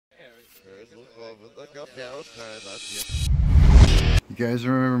You guys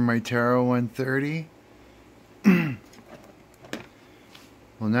remember my Taro 130?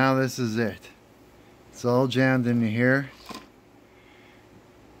 Well, now this is it. It's all jammed into here.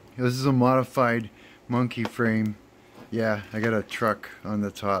 This is a modified monkey frame. Yeah, I got a truck on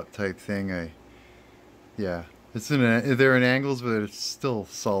the top type thing. Yeah, they're in angles, but it's still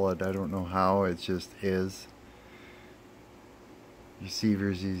solid. I don't know how, it just is.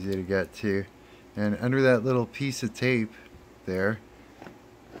 Receiver's easy to get to. And under that little piece of tape there,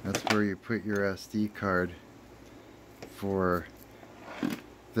 that's where you put your SD card for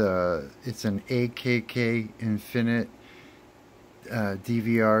it's an AKK Infinite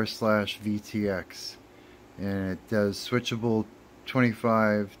DVR VTX. And it does switchable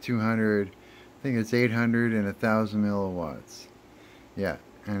 25, 200, I think it's 800 and 1000 milliwatts. Yeah,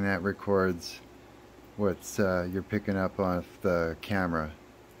 and that records what's you're picking up off the camera.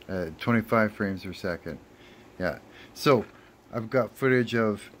 25 frames per second. Yeah, so I've got footage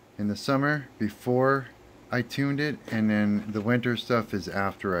of in the summer before I tuned it, and then the winter stuff is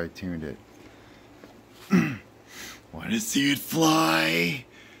after I tuned it. Want to see it fly?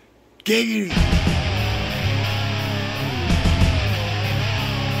 Giggity!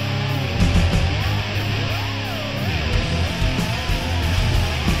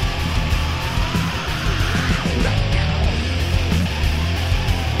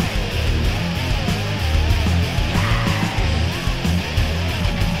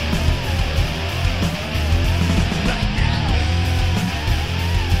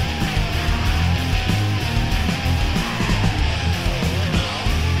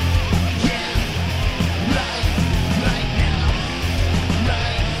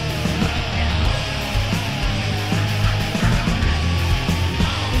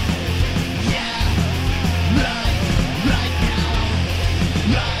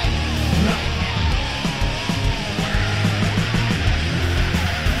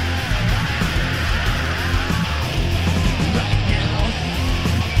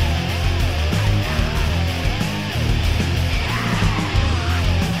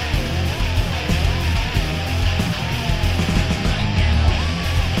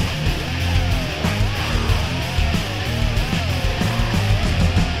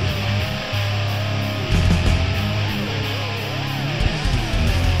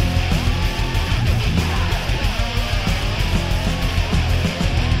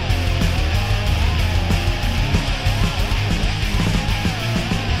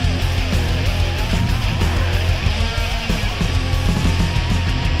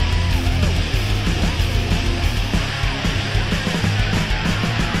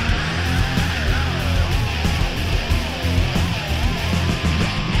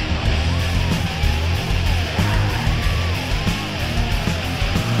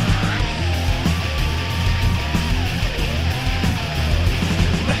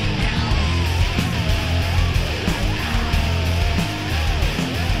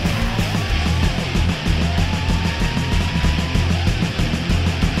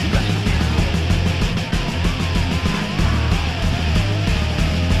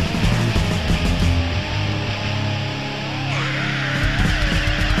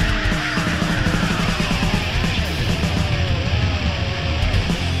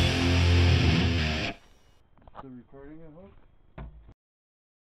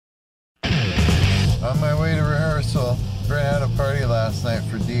 On my way to rehearsal, Brent had a party last night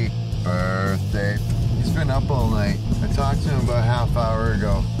for Dee's birthday. He's been up all night. I talked to him about a half hour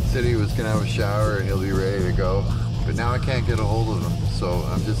ago. Said he was gonna have a shower and he'll be ready to go. But now I can't get a hold of him, so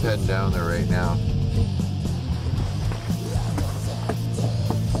I'm just heading down there right now.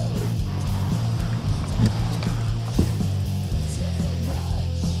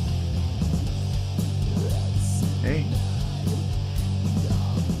 Hey.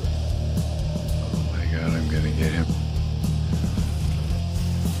 I'm gonna get him.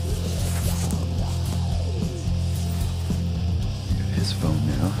 Get his phone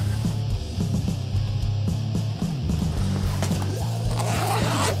now.